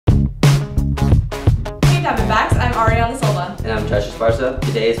Ariana Silva. And I'm Josh Esparza.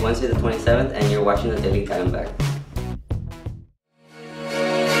 Today is Wednesday the 27th and you're watching the Daily Diamondback.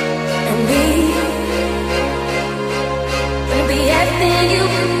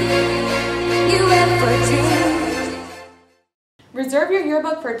 Reserve your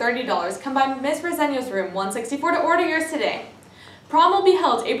yearbook for $30. Come by Ms. Resenio's room 164 to order yours today. Prom will be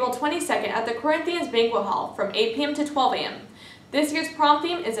held April 22nd at the Corinthians Banquet Hall from 8 p.m. to 12 a.m. This year's prom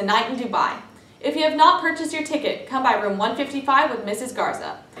theme is A Night in Dubai. If you have not purchased your ticket, come by room 155 with Mrs.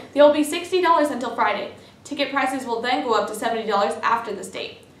 Garza. They will be $60 until Friday. Ticket prices will then go up to $70 after this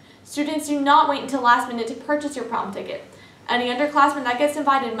date. Students, do not wait until last minute to purchase your prom ticket. Any underclassmen that gets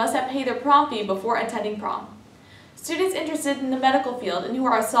invited must have paid their prom fee before attending prom. Students interested in the medical field and who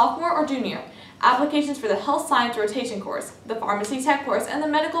are a sophomore or junior, applications for the Health Science Rotation course, the Pharmacy Tech course, and the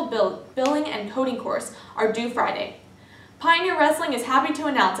Medical Billing and Coding course are due Friday. Pioneer Wrestling is happy to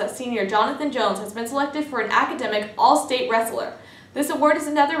announce that senior Jonathan Jones has been selected for an academic all-state wrestler. This award is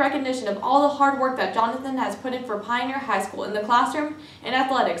another recognition of all the hard work that Jonathan has put in for Pioneer High School in the classroom, in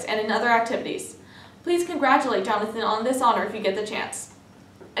athletics, and in other activities. Please congratulate Jonathan on this honor if you get the chance.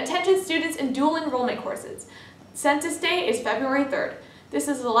 Attention students in dual enrollment courses. Census Day is February 3rd. This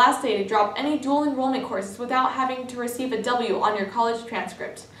is the last day to drop any dual enrollment courses without having to receive a W on your college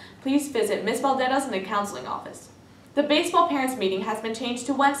transcript. Please visit Ms. Valderas in the counseling office. The baseball parents meeting has been changed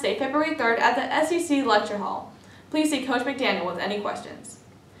to Wednesday, February 3rd at the SEC Lecture Hall. Please see Coach McDaniel with any questions.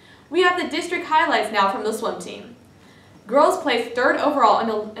 We have the district highlights now from the swim team. Girls placed 3rd overall in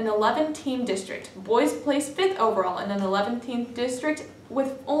an 11-team district. Boys placed 5th overall in an 11-team district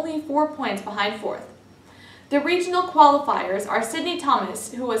with only 4 points behind 4th. The regional qualifiers are Sydney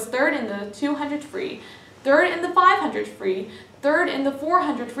Thomas, who was 3rd in the 200 free, 3rd in the 500 free, 3rd in the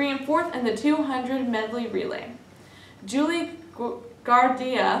 400 free, and 4th in the 200 medley relay. Julie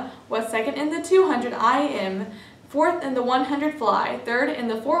Gardia was 2nd in the 200 IM, 4th in the 100 fly, 3rd in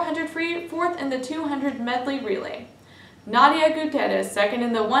the 400 free, 4th in the 200 medley relay. Nadia Gutierrez, 2nd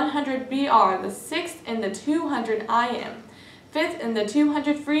in the 100 BR, the 6th in the 200 IM, 5th in the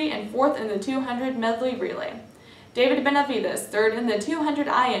 200 free, and 4th in the 200 medley relay. David Benavides, 3rd in the 200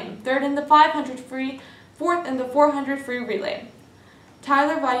 IM, 3rd in the 500 free, 4th in the 400 free relay.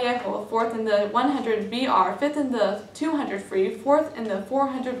 Tyler Vallejo, 4th in the 100 BR, 5th in the 200 free, 4th in the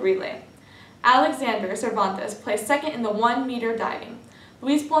 400 relay. Alexander Cervantes placed 2nd in the 1 meter diving.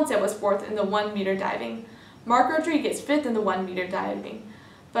 Luis Ponce was 4th in the 1 meter diving. Mark Rodriguez, 5th in the 1 meter diving.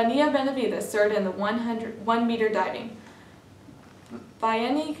 Vania Benavides, 3rd in the 1 meter diving.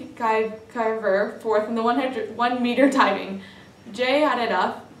 Vianney Carver, 4th in the 1 meter diving. Jay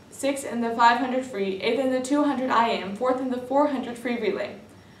Herrera, 6th in the 500 free, 8th in the 200 IM, 4th in the 400 free relay.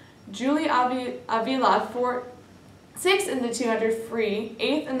 Julie Avila, 6th in the 200 free,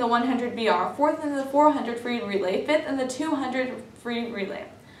 8th in the 100 BR, 4th in the 400 free relay, 5th in the 200 free relay.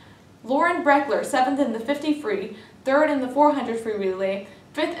 Lauren Breckler, 7th in the 50 free, 3rd in the 400 free relay,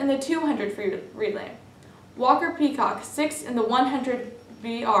 5th in the 200 free relay. Walker Peacock, 6th in the 100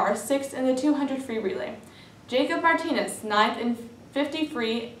 BR, 6th in the 200 free relay. Jacob Martinez, 9th in 50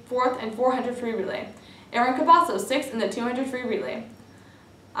 free, 4th and 400 free relay. Aaron Cavazos, 6th in the 200 free relay.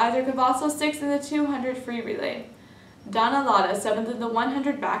 Isaac Cavazos, 6th in the 200 free relay. Donna Lada, 7th in the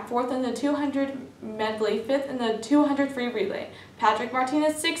 100 back, 4th in the 200 medley, 5th in the 200 free relay. Patrick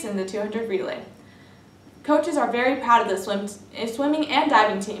Martinez, 6th in the 200 relay. Coaches are very proud of the swimming and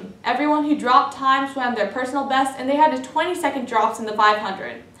diving team. Everyone who dropped time swam their personal best, and they had 20-second drops in the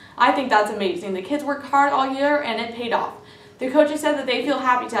 500. I think that's amazing. The kids worked hard all year, and it paid off. The coaches said that they feel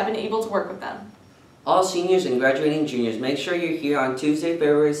happy to have been able to work with them. All seniors and graduating juniors, make sure you're here on Tuesday,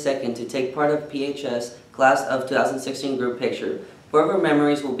 February 2nd to take part of PHS Class of 2016 group picture. Forever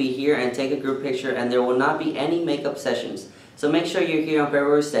Memories will be here and take a group picture, and there will not be any makeup sessions. So make sure you're here on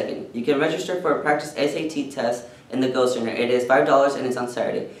February 2nd. You can register for a practice SAT test in the Go Center. It is $5 and it's on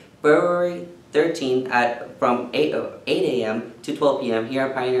Saturday, February 13th from 8 a.m. to 12 p.m. here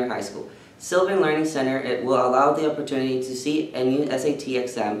at Pioneer High School. Sylvan Learning Center, it will allow the opportunity to see a new SAT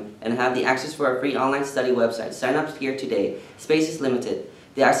exam and have the access for a free online study website. Sign up here today. Space is limited.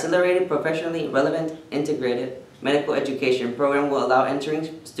 The Accelerated Professionally Relevant Integrated Medical Education program will allow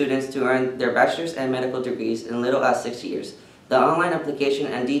entering students to earn their bachelor's and medical degrees in little as 6 years. The online application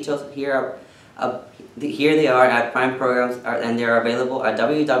and details here they are at Prime Programs and they are available at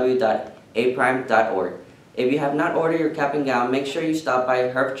www.aprime.org. If you have not ordered your cap and gown, make sure you stop by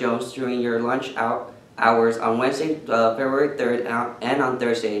Herb Jones during your lunch hours on Wednesday, February 3rd and on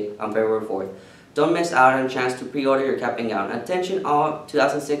Thursday, on February 4th. Don't miss out on a chance to pre-order your cap and gown. Attention all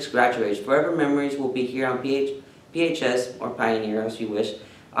 2006 graduates. Forever Memories will be here on PHS or Pioneer as you wish.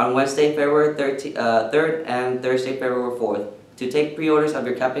 on Wednesday, February 3rd and Thursday, February 4th to take pre-orders of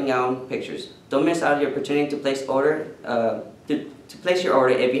your cap and gown pictures. Don't miss out on your opportunity to place your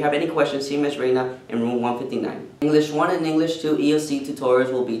order. If you have any questions, see Ms. Reina in room 159. English 1 and English 2 EOC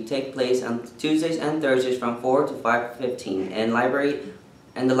tutorials will take place on Tuesdays and Thursdays from 4 to 5:15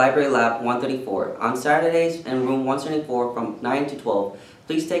 in the library lab 134. On Saturdays in room 174 from 9 to 12.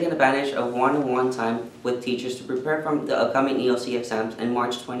 Please take advantage of one-on-one time with teachers to prepare for the upcoming EOC exams in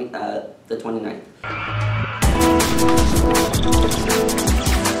March the 29th.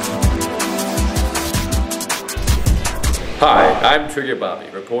 Hi, I'm Trigger Bobby,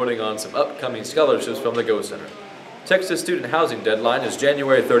 reporting on some upcoming scholarships from the Go Center. Texas Student Housing deadline is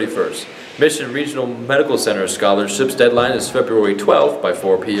January 31st. Mission Regional Medical Center scholarships deadline is February 12th by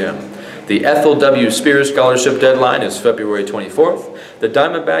 4 p.m. The Ethel W. Spears Scholarship deadline is February 24th. The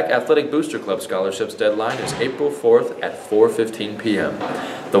Diamondback Athletic Booster Club scholarships deadline is April 4th at 4:15 p.m.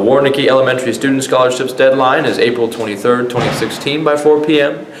 The Warnicki Elementary Student Scholarships deadline is April 23rd, 2016 by 4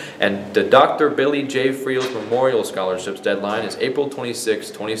 p.m. And the Dr. Billy J. Friels Memorial Scholarships deadline is April 26,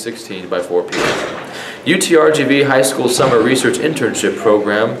 2016 by 4 p.m. UTRGV High School Summer Research Internship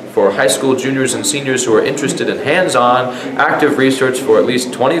Program for high school juniors and seniors who are interested in hands-on, active research for at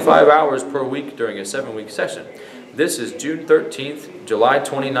least 25 hours per week during a 7-week session. This is June 13th, July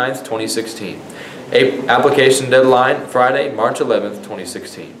 29th, 2016. Application deadline Friday, March 11th,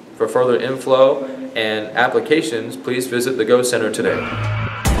 2016. For further info and applications, please visit the Go Center today.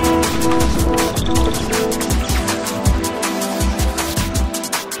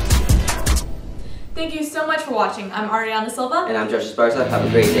 Thank you so much for watching. I'm Ariana Silva. And I'm Josh Esparza. Have a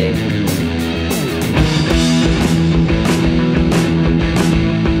great day.